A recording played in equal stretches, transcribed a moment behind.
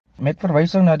Met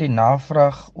verwysing na die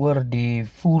navraag oor die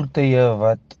voertuie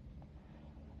wat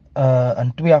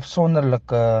in twee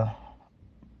afsonderlike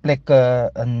plekke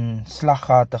in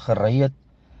slaggate gery het,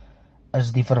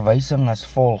 is die verwysing as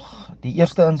volg. Die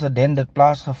eerste insident het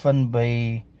plaasgevind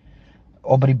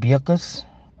op die Bekes,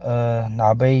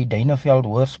 naby Duineveld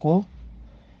Hoërskool,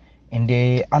 en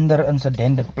die ander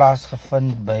insident het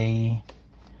plaasgevind by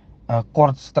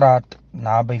Kortstraat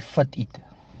naby Fit.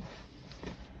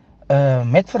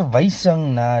 Met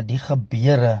verwysing na die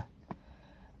gebeure,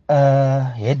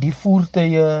 het die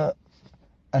voertuie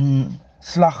in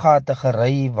slaggate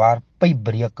gery waar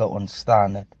pypbreuke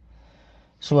ontstaan het.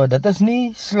 So dit is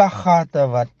nie slaggate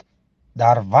wat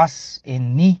daar was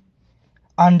en nie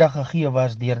aandag gegee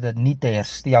was deur dit nie te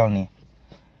herstel nie.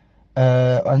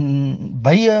 In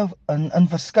beide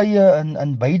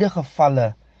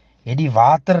gevalle het die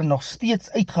water nog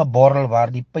steeds uitgeborrel waar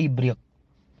die pypbreuk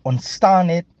ontstaan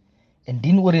het, en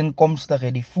dienooreenkomstig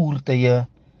het die voertuie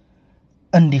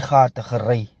in die gate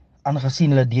gery, aangesien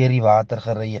hulle deur die water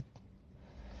gery het.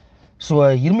 So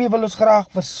hiermee wil ons graag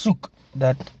versoek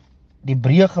dat die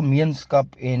breë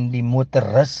gemeenskap en die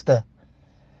motoriste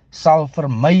sal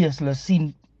vermy as hulle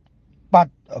sien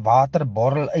water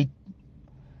borrel uit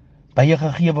by 'n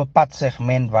gegewe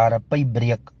padsegment waar 'n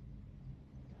pypbreuk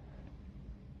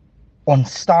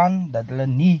ontstaan, dat hulle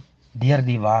nie deur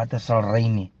die water sal ry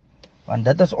nie. Want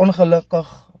dit is ongelukkig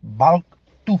balk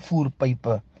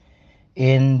toevoerpype,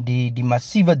 en die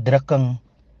massiewe drukking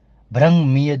bring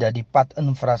mee dat die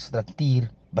padinfrastruktuur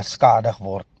beskadig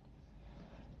word.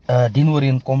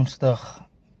 Dienooreenkomstig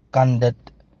kan dit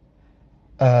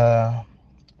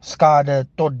skade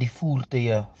tot die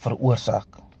voertuie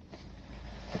veroorsaak.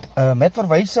 Met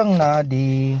verwysing na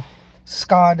die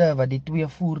skade wat die twee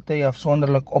voertuie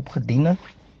afsonderlik opgedien het,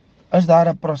 is daar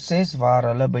 'n proses waar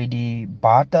hulle by die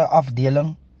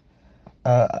bateafdeling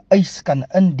eis kan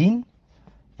indien,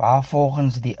 waar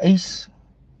volgens die eis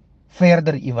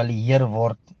verder evalueer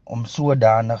word om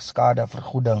sodanig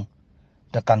skadevergoeding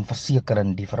te kan verseker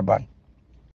in die verband.